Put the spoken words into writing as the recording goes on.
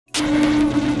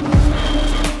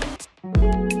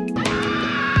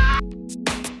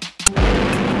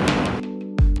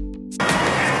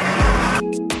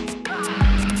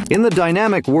In the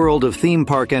dynamic world of theme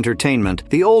park entertainment,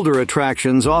 the older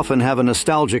attractions often have a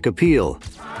nostalgic appeal.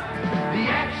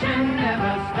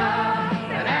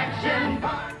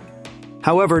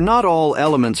 However, not all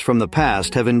elements from the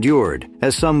past have endured,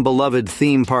 as some beloved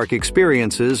theme park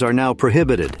experiences are now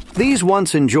prohibited. These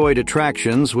once enjoyed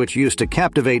attractions, which used to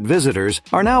captivate visitors,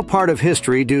 are now part of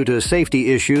history due to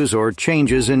safety issues or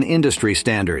changes in industry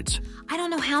standards. I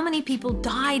don't know how many people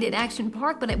died at Action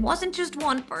Park, but it wasn't just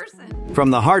one person.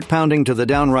 From the heart-pounding to the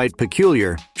downright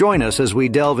peculiar, join us as we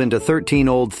delve into 13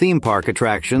 old theme park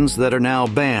attractions that are now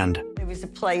banned. It was a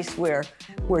place where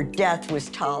death was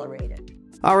tolerated.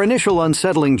 Our initial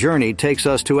unsettling journey takes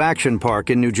us to Action Park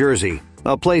in New Jersey,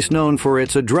 a place known for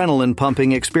its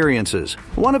adrenaline-pumping experiences.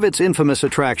 One of its infamous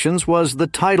attractions was the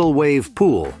tidal wave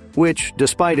pool, which,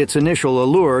 despite its initial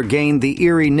allure, gained the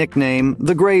eerie nickname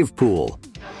the Grave Pool.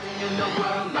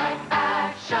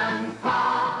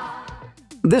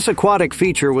 This aquatic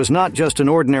feature was not just an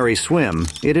ordinary swim,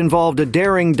 it involved a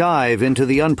daring dive into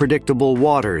the unpredictable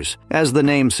waters. As the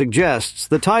name suggests,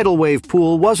 the tidal wave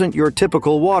pool wasn't your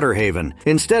typical water haven.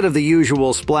 Instead of the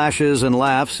usual splashes and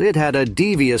laughs, it had a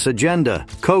devious agenda,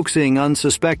 coaxing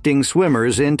unsuspecting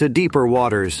swimmers into deeper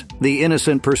waters. The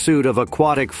innocent pursuit of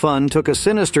aquatic fun took a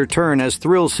sinister turn as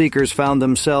thrill-seekers found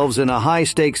themselves in a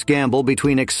high-stakes gamble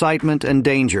between excitement and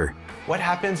danger. What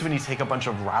happens when you take a bunch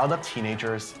of riled-up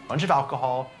teenagers, a bunch of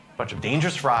alcohol, a bunch of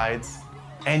dangerous rides,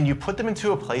 and you put them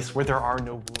into a place where there are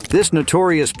no rules? This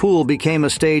notorious pool became a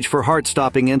stage for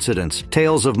heart-stopping incidents.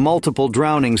 Tales of multiple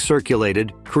drownings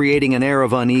circulated, creating an air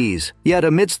of unease. Yet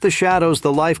amidst the shadows,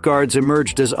 the lifeguards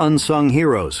emerged as unsung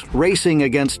heroes, racing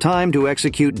against time to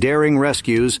execute daring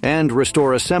rescues and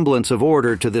restore a semblance of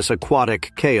order to this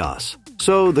aquatic chaos.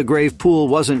 So, the Grave Pool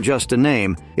wasn't just a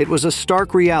name, it was a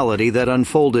stark reality that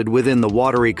unfolded within the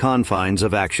watery confines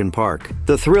of Action Park.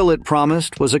 The thrill it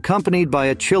promised was accompanied by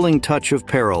a chilling touch of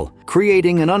peril,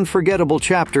 creating an unforgettable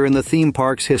chapter in the theme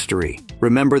park's history.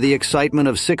 Remember the excitement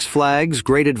of Six Flags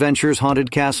Great Adventure's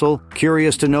Haunted Castle?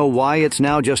 Curious to know why it's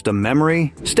now just a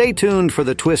memory? Stay tuned for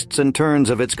the twists and turns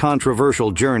of its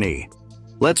controversial journey.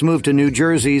 Let's move to New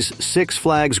Jersey's Six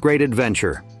Flags Great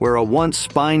Adventure, where a once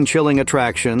spine-chilling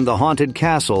attraction, the Haunted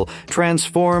Castle,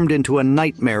 transformed into a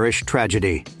nightmarish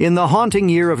tragedy. In the haunting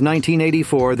year of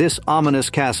 1984, this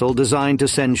ominous castle, designed to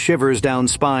send shivers down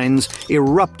spines,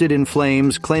 erupted in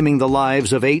flames, claiming the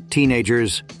lives of 8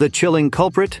 teenagers. The chilling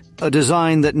culprit? A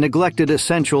design that neglected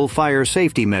essential fire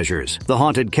safety measures. The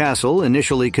Haunted Castle,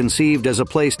 initially conceived as a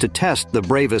place to test the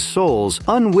bravest souls,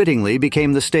 unwittingly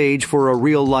became the stage for a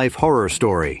real-life horror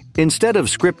story. Instead of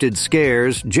scripted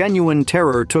scares, genuine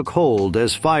terror took hold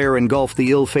as fire engulfed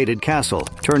the ill-fated castle,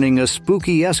 turning a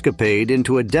spooky escapade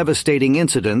into a devastating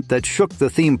incident that shook the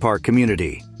theme park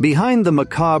community. Behind the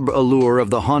macabre allure of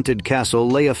the Haunted Castle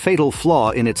lay a fatal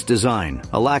flaw in its design,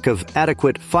 a lack of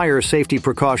adequate fire safety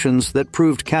precautions that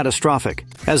proved catastrophic.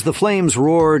 As the flames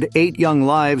roared, 8 young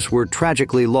lives were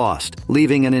tragically lost,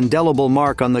 leaving an indelible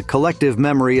mark on the collective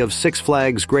memory of Six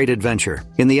Flags Great Adventure.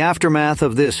 In the aftermath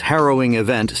of this harrowing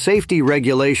event, safety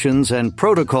regulations and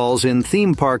protocols in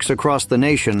theme parks across the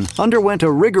nation underwent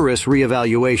a rigorous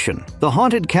reevaluation. The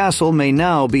Haunted Castle may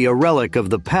now be a relic of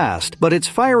the past, but its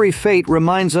fiery fate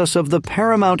reminds us of the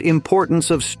paramount importance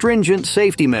of stringent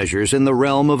safety measures in the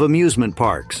realm of amusement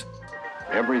parks.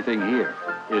 Everything here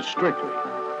is strictly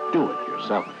do it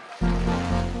yourself.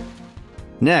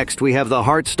 Next, we have the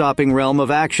heart-stopping realm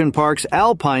of Action Park's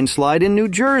Alpine Slide in New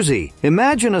Jersey.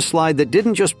 Imagine a slide that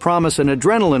didn't just promise an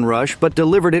adrenaline rush, but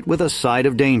delivered it with a side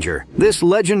of danger. This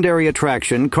legendary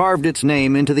attraction carved its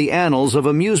name into the annals of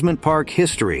amusement park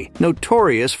history,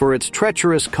 notorious for its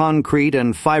treacherous concrete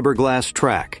and fiberglass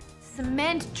track.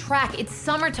 Cement track, it's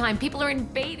summertime, people are in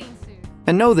bathing suits.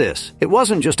 And know this, it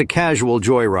wasn't just a casual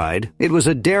joyride, it was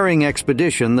a daring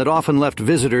expedition that often left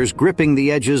visitors gripping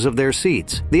the edges of their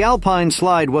seats. The Alpine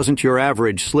Slide wasn't your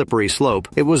average slippery slope,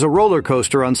 it was a roller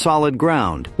coaster on solid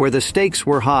ground, where the stakes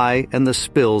were high and the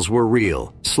spills were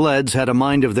real. Sleds had a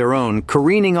mind of their own,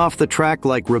 careening off the track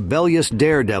like rebellious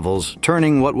daredevils,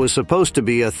 turning what was supposed to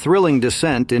be a thrilling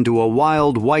descent into a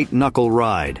wild white-knuckle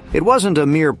ride. It wasn't a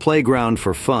mere playground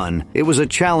for fun, it was a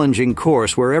challenging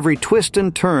course where every twist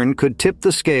and turn could tip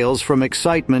the scales from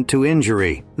excitement to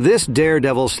injury. This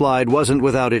daredevil slide wasn't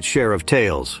without its share of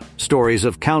tales, stories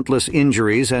of countless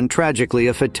injuries and tragically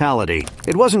a fatality.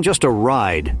 It wasn't just a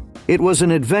ride. It was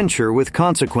an adventure with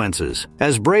consequences.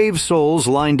 As brave souls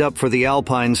lined up for the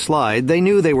Alpine Slide, they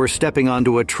knew they were stepping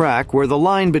onto a track where the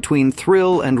line between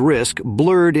thrill and risk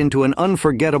blurred into an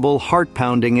unforgettable,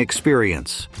 heart-pounding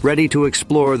experience. Ready to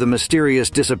explore the mysterious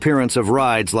disappearance of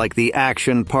rides like the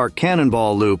Action Park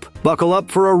Cannonball Loop? Buckle up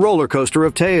for a roller coaster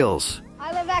of tales.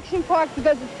 I love Action Park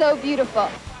because it's so beautiful.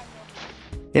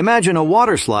 Imagine a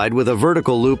water slide with a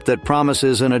vertical loop that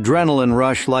promises an adrenaline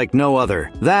rush like no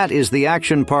other. That is the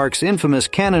Action Park's infamous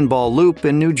Cannonball Loop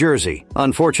in New Jersey.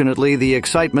 Unfortunately, the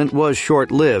excitement was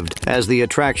short-lived, as the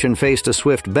attraction faced a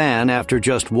swift ban after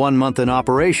just 1 month in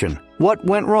operation. What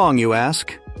went wrong, you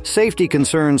ask? Safety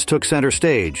concerns took center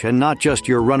stage, and not just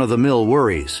your run-of-the-mill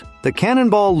worries. The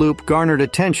Cannonball Loop garnered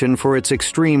attention for its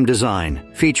extreme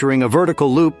design, featuring a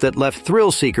vertical loop that left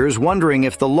thrill-seekers wondering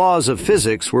if the laws of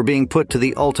physics were being put to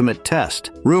the ultimate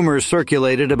test. Rumors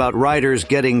circulated about riders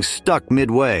getting stuck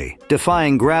midway,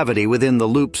 defying gravity within the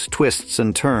loop's twists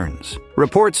and turns.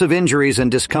 Reports of injuries and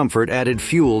discomfort added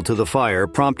fuel to the fire,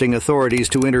 prompting authorities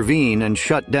to intervene and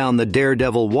shut down the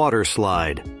daredevil water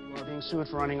slide. We're being sued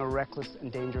for running a reckless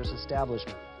and dangerous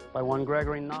establishment by one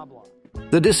Gregory Knobloch.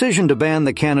 The decision to ban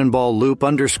the Cannonball Loop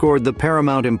underscored the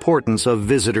paramount importance of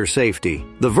visitor safety.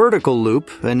 The vertical loop,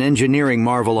 an engineering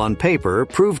marvel on paper,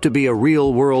 proved to be a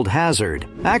real-world hazard.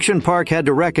 Action Park had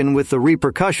to reckon with the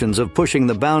repercussions of pushing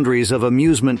the boundaries of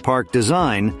amusement park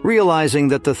design, realizing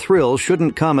that the thrill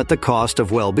shouldn't come at the cost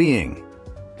of well-being.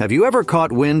 Have you ever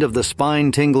caught wind of the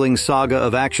spine-tingling saga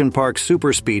of Action Park's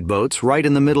super speedboats right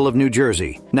in the middle of New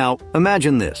Jersey? Now,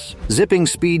 imagine this: zipping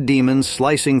speed demons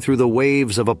slicing through the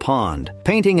waves of a pond,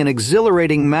 painting an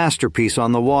exhilarating masterpiece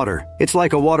on the water. It's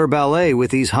like a water ballet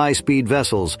with these high-speed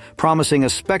vessels, promising a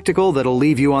spectacle that'll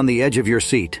leave you on the edge of your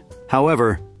seat.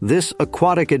 However, this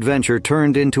aquatic adventure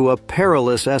turned into a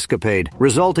perilous escapade,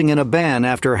 resulting in a ban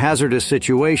after hazardous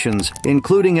situations,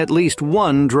 including at least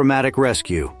one dramatic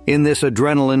rescue. In this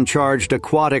adrenaline-charged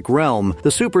aquatic realm, the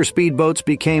super speedboats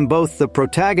became both the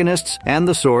protagonists and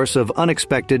the source of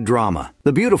unexpected drama.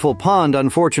 The beautiful pond,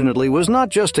 unfortunately, was not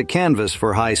just a canvas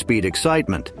for high-speed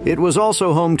excitement. It was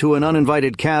also home to an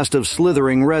uninvited cast of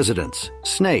slithering residents,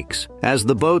 snakes. As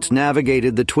the boats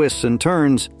navigated the twists and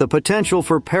turns, the potential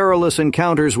for perilous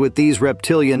encounters with these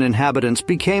reptilian inhabitants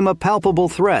became a palpable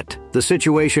threat. The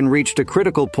situation reached a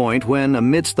critical point when,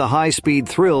 amidst the high-speed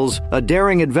thrills, a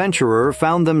daring adventurer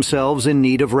found themselves in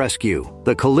need of rescue.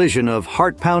 The collision of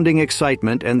heart-pounding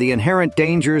excitement and the inherent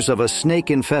dangers of a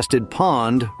snake-infested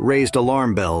pond raised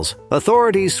alarm bells.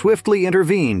 Authorities swiftly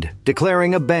intervened,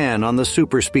 declaring a ban on the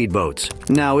super speedboats.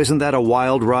 Now, isn't that a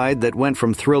wild ride that went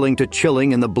from thrilling to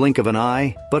chilling in the blink of an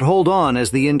eye? But hold on,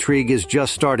 as the intrigue is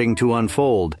just starting to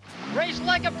unfold. Race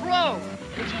like a pro!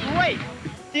 It's great!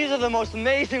 These are the most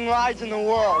amazing rides in the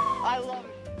world. I love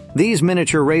it. These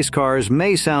miniature race cars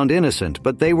may sound innocent,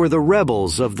 but they were the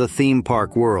rebels of the theme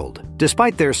park world.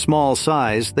 Despite their small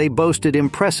size, they boasted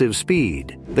impressive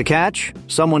speed. The catch?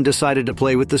 Someone decided to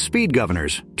play with the speed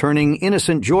governors, turning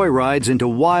innocent joyrides into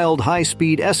wild,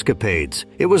 high-speed escapades.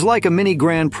 It was like a mini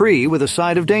Grand Prix with a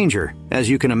side of danger. As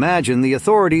you can imagine, the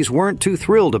authorities weren't too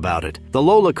thrilled about it. The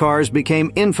Lola cars became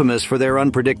infamous for their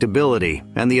unpredictability,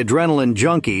 and the adrenaline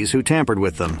junkies who tampered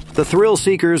with them. The thrill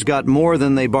seekers got more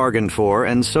than they bargained for,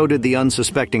 and so did the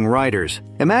unsuspecting riders.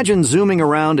 Imagine zooming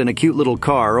around in a cute little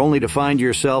car only to find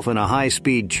yourself in a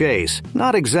high-speed chase.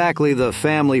 Not exactly the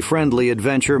family-friendly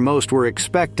adventure most were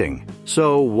expecting.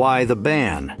 So why the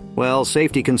ban? Well,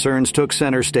 safety concerns took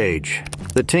center stage.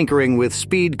 The tinkering with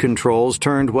speed controls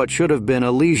turned what should have been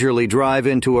a leisurely drive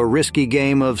into a risky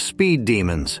game of speed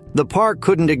demons. The park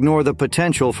couldn't ignore the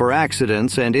potential for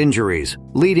accidents and injuries,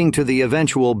 leading to the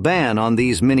eventual ban on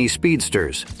these mini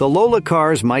speedsters. The Lola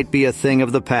cars might be a thing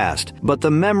of the past, but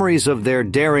the memories of their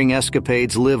daring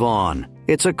escapades live on.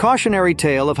 It's a cautionary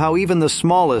tale of how even the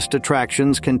smallest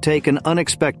attractions can take an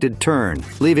unexpected turn,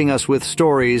 leaving us with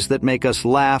stories that make us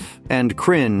laugh and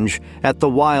cringe at the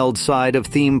wild side of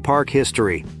theme park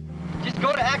history. Just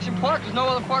go to Action Park. There's no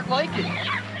other park like it.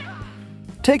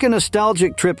 Take a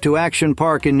nostalgic trip to Action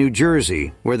Park in New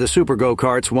Jersey, where the super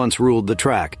go-karts once ruled the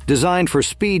track. Designed for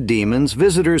speed demons,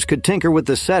 visitors could tinker with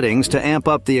the settings to amp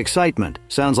up the excitement.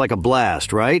 Sounds like a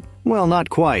blast, right? Well, not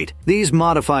quite. These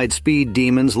modified speed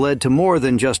demons led to more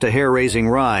than just a hair-raising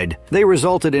ride. They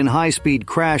resulted in high-speed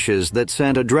crashes that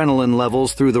sent adrenaline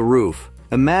levels through the roof.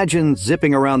 Imagine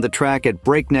zipping around the track at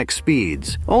breakneck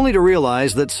speeds, only to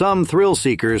realize that some thrill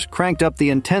seekers cranked up the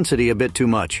intensity a bit too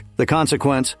much. The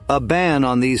consequence? A ban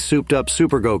on these souped-up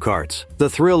super go-karts. The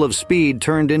thrill of speed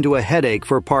turned into a headache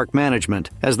for park management,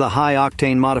 as the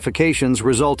high-octane modifications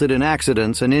resulted in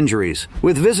accidents and injuries.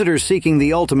 With visitors seeking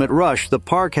the ultimate rush, the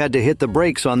park had to hit the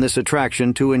brakes on this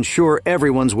attraction to ensure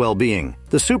everyone's well-being.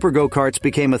 The super go-karts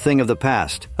became a thing of the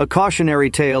past, a cautionary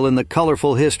tale in the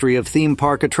colorful history of theme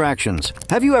park attractions.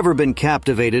 Have you ever been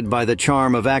captivated by the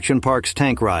charm of Action Park's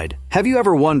tank ride? Have you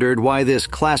ever wondered why this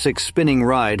classic spinning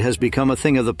ride has become a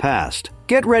thing of the past?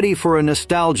 Get ready for a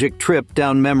nostalgic trip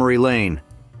down memory lane.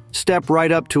 Step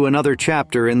right up to another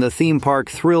chapter in the theme park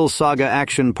Thrill Saga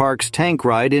Action Park's tank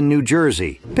ride in New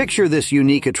Jersey. Picture this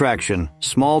unique attraction: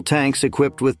 small tanks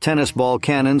equipped with tennis ball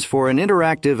cannons for an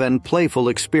interactive and playful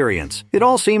experience. It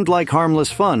all seemed like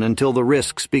harmless fun until the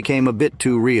risks became a bit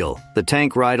too real. The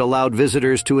tank ride allowed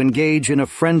visitors to engage in a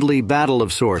friendly battle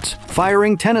of sorts,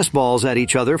 firing tennis balls at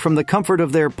each other from the comfort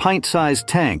of their pint-sized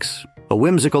tanks. A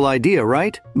whimsical idea,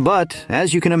 right? But,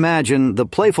 as you can imagine, the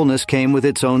playfulness came with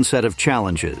its own set of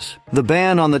challenges. The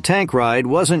ban on the tank ride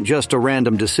wasn't just a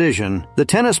random decision. The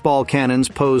tennis ball cannons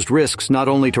posed risks not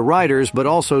only to riders but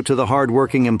also to the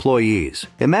hard-working employees.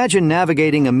 Imagine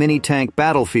navigating a mini-tank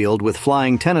battlefield with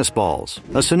flying tennis balls,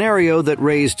 a scenario that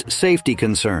raised safety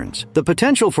concerns. The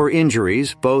potential for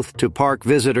injuries, both to park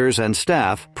visitors and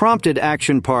staff, prompted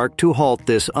Action Park to halt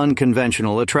this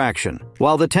unconventional attraction.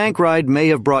 While the tank ride may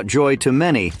have brought joy to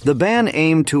many, the ban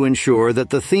aimed to ensure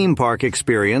that the theme park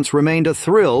experience remained a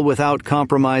thrill without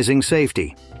compromising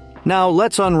safety. Now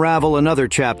let's unravel another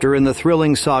chapter in the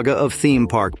thrilling saga of theme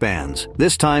park bans,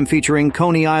 this time featuring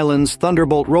Coney Island's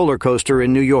Thunderbolt roller coaster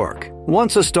in New York.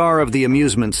 Once a star of the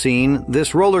amusement scene,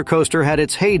 this roller coaster had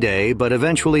its heyday but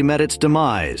eventually met its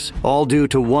demise, all due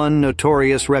to one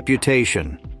notorious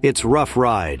reputation: its rough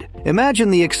ride. Imagine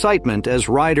the excitement as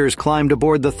riders climbed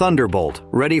aboard the Thunderbolt,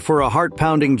 ready for a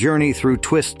heart-pounding journey through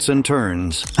twists and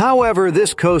turns. However,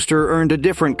 this coaster earned a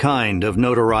different kind of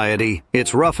notoriety.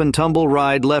 Its rough-and-tumble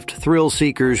ride left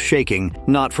thrill-seekers shaking,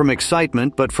 not from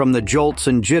excitement but from the jolts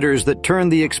and jitters that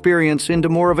turned the experience into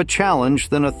more of a challenge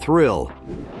than a thrill.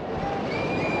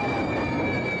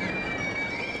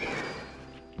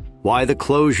 Why the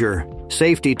closure?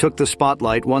 Safety took the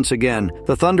spotlight once again.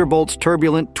 The Thunderbolt's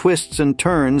turbulent twists and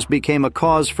turns became a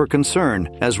cause for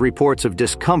concern as reports of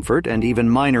discomfort and even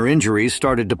minor injuries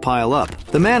started to pile up.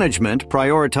 The management,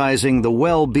 prioritizing the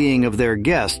well-being of their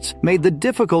guests, made the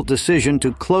difficult decision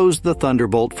to close the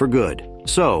Thunderbolt for good.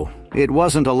 So, it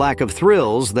wasn't a lack of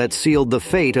thrills that sealed the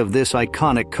fate of this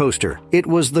iconic coaster. It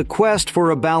was the quest for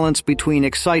a balance between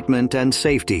excitement and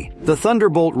safety. The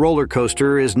Thunderbolt roller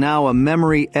coaster is now a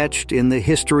memory etched in the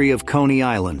history of Coney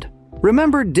Island.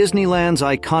 Remember Disneyland's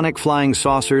iconic flying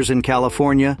saucers in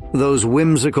California? Those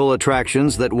whimsical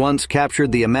attractions that once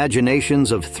captured the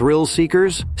imaginations of thrill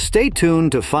seekers? Stay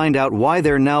tuned to find out why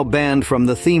they're now banned from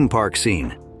the theme park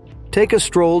scene. Take a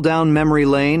stroll down memory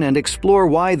lane and explore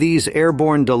why these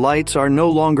airborne delights are no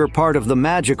longer part of the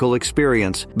magical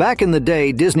experience. Back in the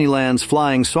day, Disneyland's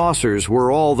flying saucers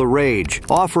were all the rage,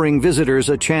 offering visitors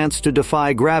a chance to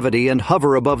defy gravity and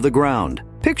hover above the ground.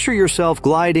 Picture yourself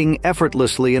gliding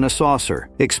effortlessly in a saucer,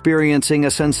 experiencing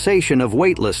a sensation of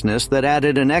weightlessness that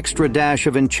added an extra dash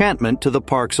of enchantment to the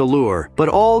park's allure. But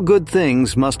all good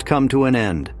things must come to an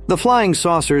end. The flying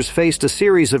saucers faced a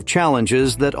series of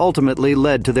challenges that ultimately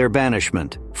led to their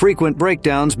banishment. Frequent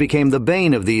breakdowns became the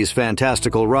bane of these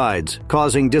fantastical rides,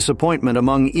 causing disappointment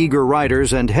among eager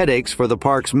riders and headaches for the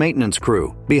park's maintenance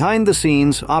crew. Behind the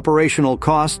scenes, operational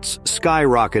costs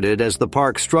skyrocketed as the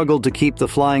park struggled to keep the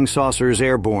flying saucers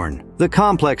airborne. The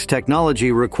complex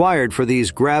technology required for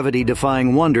these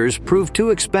gravity-defying wonders proved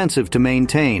too expensive to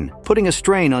maintain, putting a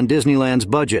strain on Disneyland's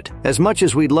budget. As much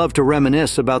as we'd love to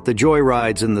reminisce about the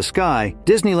joyrides in the sky,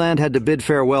 Disneyland had to bid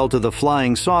farewell to the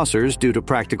flying saucers due to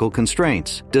practical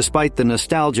constraints. Despite the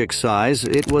nostalgic size,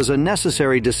 it was a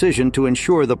necessary decision to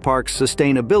ensure the park's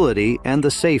sustainability and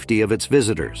the safety of its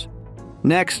visitors.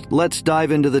 Next, let's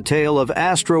dive into the tale of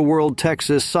Astroworld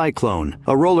Texas Cyclone,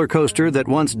 a roller coaster that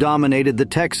once dominated the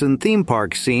Texan theme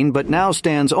park scene but now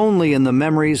stands only in the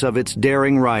memories of its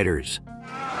daring riders.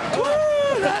 Woo!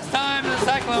 Last time the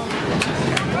Cyclone.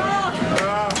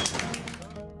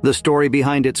 The story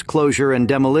behind its closure and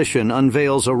demolition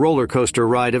unveils a roller coaster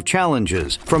ride of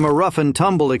challenges, from a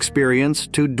rough-and-tumble experience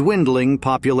to dwindling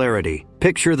popularity.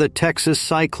 Picture the Texas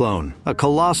Cyclone, a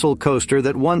colossal coaster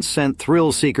that once sent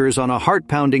thrill-seekers on a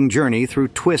heart-pounding journey through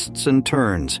twists and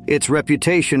turns. Its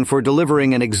reputation for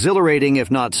delivering an exhilarating, if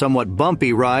not somewhat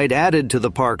bumpy ride added to the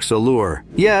park's allure.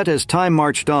 Yet, as time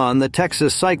marched on, the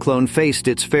Texas Cyclone faced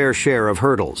its fair share of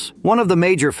hurdles. One of the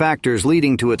major factors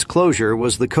leading to its closure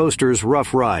was the coaster's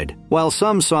rough ride. While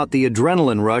some sought the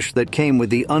adrenaline rush that came with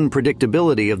the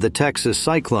unpredictability of the Texas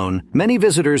Cyclone, many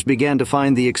visitors began to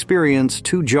find the experience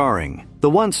too jarring. The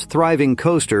once thriving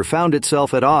coaster found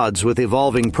itself at odds with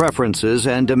evolving preferences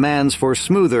and demands for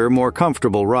smoother, more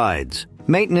comfortable rides.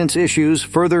 Maintenance issues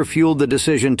further fueled the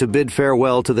decision to bid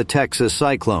farewell to the Texas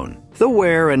Cyclone. The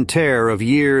wear and tear of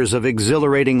years of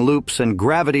exhilarating loops and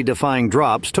gravity-defying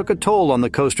drops took a toll on the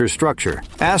coaster's structure.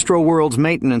 Astroworld's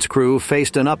maintenance crew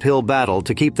faced an uphill battle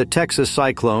to keep the Texas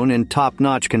Cyclone in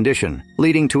top-notch condition,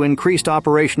 leading to increased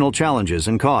operational challenges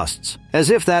and costs. As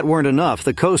if that weren't enough,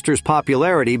 the coaster's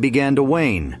popularity began to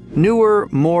wane. Newer,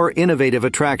 more innovative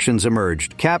attractions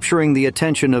emerged, capturing the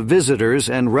attention of visitors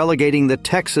and relegating the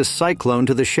Texas Cyclone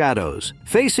to the shadows.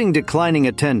 Facing declining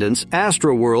attendance,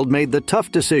 Astroworld made the tough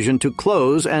decision to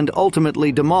close and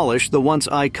ultimately demolish the once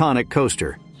iconic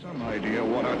coaster. Some idea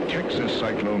what a Texas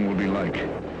Cyclone will be like.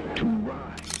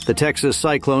 The Texas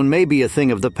Cyclone may be a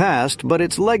thing of the past, but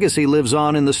its legacy lives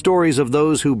on in the stories of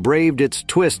those who braved its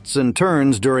twists and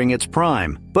turns during its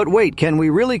prime. But wait, can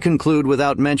we really conclude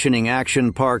without mentioning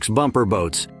Action Park's bumper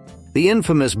boats? The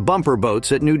infamous bumper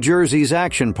boats at New Jersey's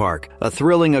Action Park, a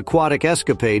thrilling aquatic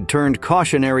escapade turned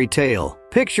cautionary tale.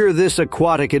 Picture this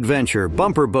aquatic adventure,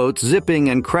 bumper boats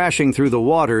zipping and crashing through the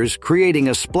waters, creating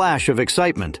a splash of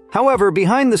excitement. However,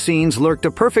 behind the scenes lurked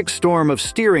a perfect storm of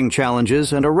steering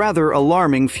challenges and a rather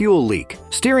alarming fuel leak.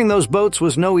 Steering those boats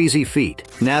was no easy feat.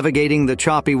 Navigating the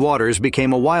choppy waters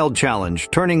became a wild challenge,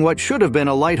 turning what should have been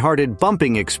a lighthearted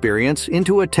bumping experience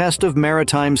into a test of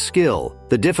maritime skill.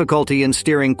 The difficulty in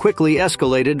steering quickly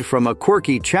escalated from a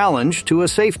quirky challenge to a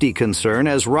safety concern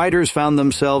as riders found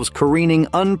themselves careening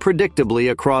unpredictably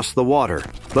across the water.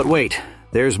 But wait,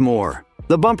 there's more.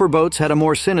 The bumper boats had a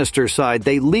more sinister side.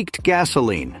 They leaked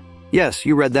gasoline. Yes,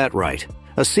 you read that right.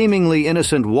 A seemingly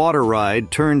innocent water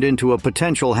ride turned into a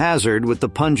potential hazard with the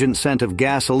pungent scent of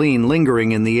gasoline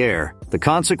lingering in the air. The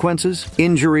consequences?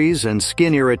 Injuries and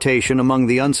skin irritation among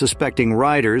the unsuspecting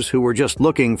riders who were just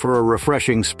looking for a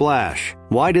refreshing splash.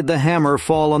 Why did the hammer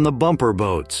fall on the bumper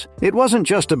boats? It wasn't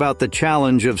just about the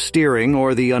challenge of steering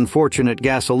or the unfortunate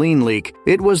gasoline leak.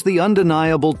 It was the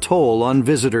undeniable toll on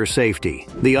visitor safety.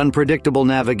 The unpredictable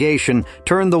navigation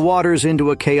turned the waters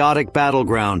into a chaotic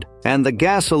battleground, and the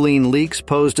gasoline leaks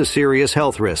posed a serious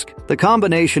health risk. The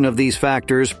combination of these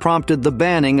factors prompted the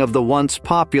banning of the once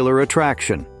popular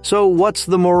attraction. So what's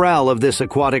the morale of this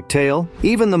aquatic tale?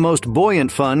 Even the most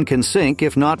buoyant fun can sink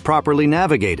if not properly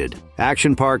navigated.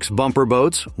 Action Park's bumper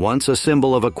boats, once a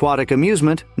symbol of aquatic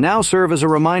amusement, now serve as a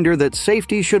reminder that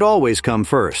safety should always come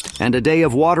first, and a day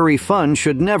of watery fun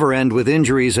should never end with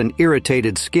injuries and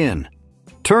irritated skin.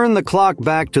 Turn the clock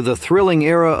back to the thrilling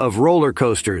era of roller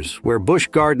coasters, where Busch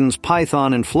Gardens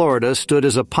Python in Florida stood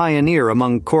as a pioneer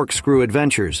among corkscrew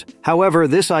adventures. However,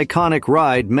 this iconic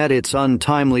ride met its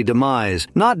untimely demise,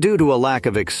 not due to a lack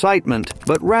of excitement,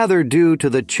 but rather due to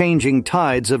the changing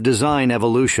tides of design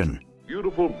evolution.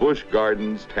 Beautiful Busch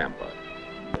Gardens, Tampa.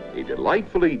 A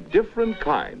delightfully different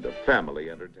kind of family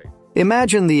entertainment.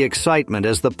 Imagine the excitement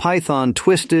as the Python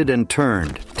twisted and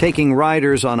turned, taking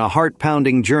riders on a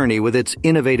heart-pounding journey with its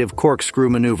innovative corkscrew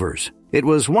maneuvers. It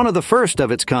was one of the first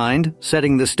of its kind,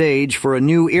 setting the stage for a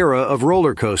new era of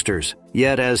roller coasters.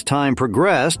 Yet as time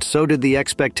progressed, so did the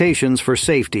expectations for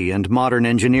safety and modern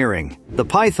engineering. The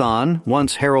Python,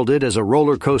 once heralded as a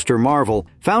roller coaster marvel,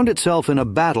 found itself in a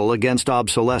battle against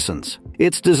obsolescence.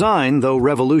 Its design, though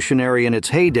revolutionary in its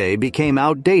heyday, became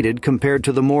outdated compared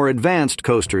to the more advanced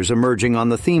coasters emerging on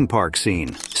the theme park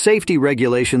scene. Safety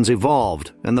regulations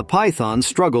evolved, and the Python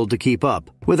struggled to keep up.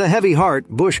 With a heavy heart,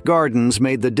 Busch Gardens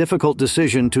made the difficult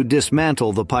decision to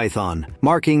dismantle the Python,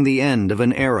 marking the end of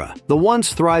an era. The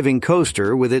once thriving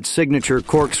coaster, with its signature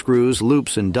corkscrews,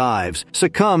 loops, and dives,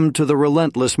 succumbed to the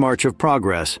relentless march of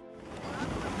progress.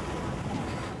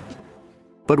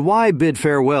 But why bid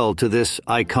farewell to this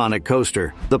iconic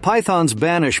coaster? The Python's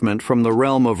banishment from the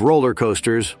realm of roller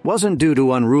coasters wasn't due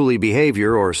to unruly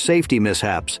behavior or safety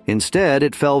mishaps. Instead,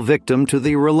 it fell victim to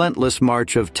the relentless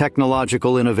march of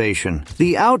technological innovation.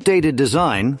 The outdated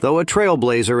design, though a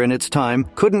trailblazer in its time,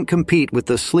 couldn't compete with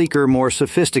the sleeker, more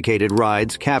sophisticated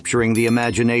rides capturing the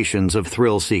imaginations of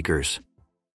thrill seekers.